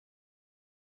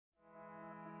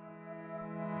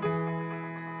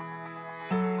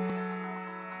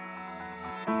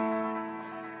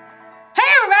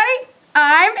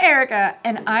Erica,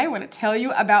 and I want to tell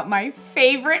you about my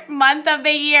favorite month of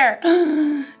the year.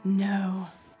 No,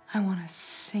 I want to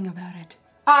sing about it.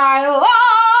 I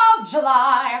love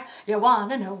July. You want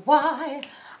to know why?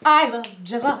 I love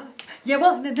July. You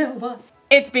want to know why?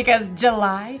 It's because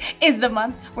July is the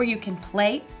month where you can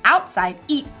play outside,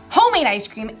 eat homemade ice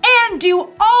cream, and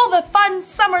do all the fun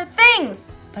summer things.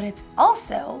 But it's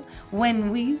also when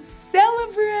we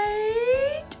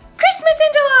celebrate Christmas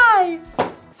in July.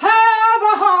 Have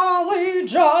a holly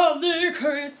jolly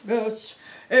Christmas.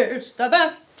 It's the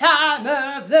best time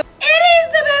of the... It is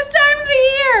the best time of the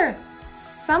year.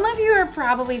 Some of you are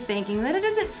probably thinking that it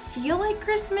doesn't feel like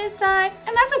Christmas time,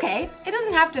 and that's okay. It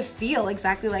doesn't have to feel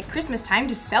exactly like Christmas time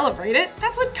to celebrate it.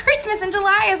 That's what Christmas in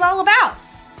July is all about.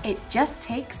 It just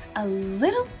takes a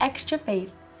little extra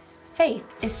faith. Faith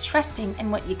is trusting in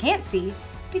what you can't see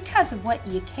because of what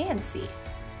you can see.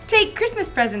 Take Christmas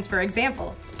presents, for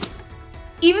example.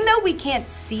 Even though we can't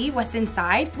see what's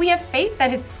inside, we have faith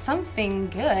that it's something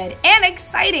good and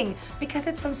exciting because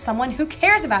it's from someone who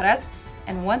cares about us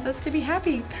and wants us to be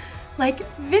happy. Like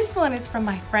this one is from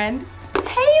my friend,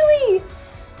 Haley.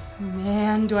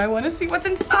 Man, do I want to see what's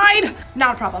inside?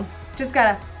 Not a problem. Just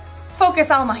gotta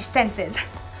focus all my senses.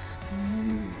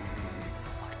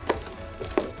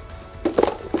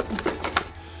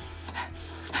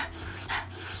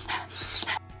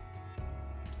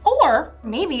 Or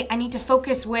maybe I need to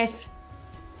focus with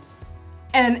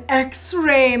an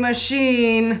X-ray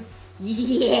machine.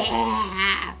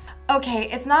 Yeah. Okay,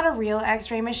 it's not a real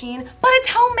X-ray machine, but it's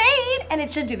homemade and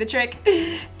it should do the trick.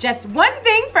 Just one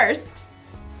thing first.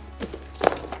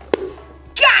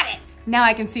 Got it! Now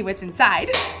I can see what's inside.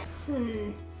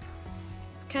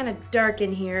 It's kind of dark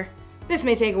in here. This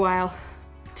may take a while.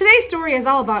 Today's story is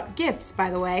all about gifts,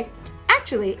 by the way.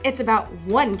 Actually, it's about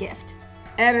one gift.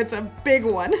 And it's a big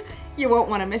one. You won't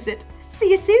want to miss it. See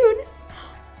you soon.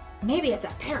 Maybe it's a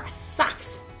pair of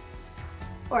socks.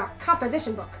 Or a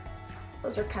composition book.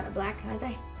 Those are kind of black, aren't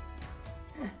they?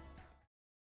 Huh.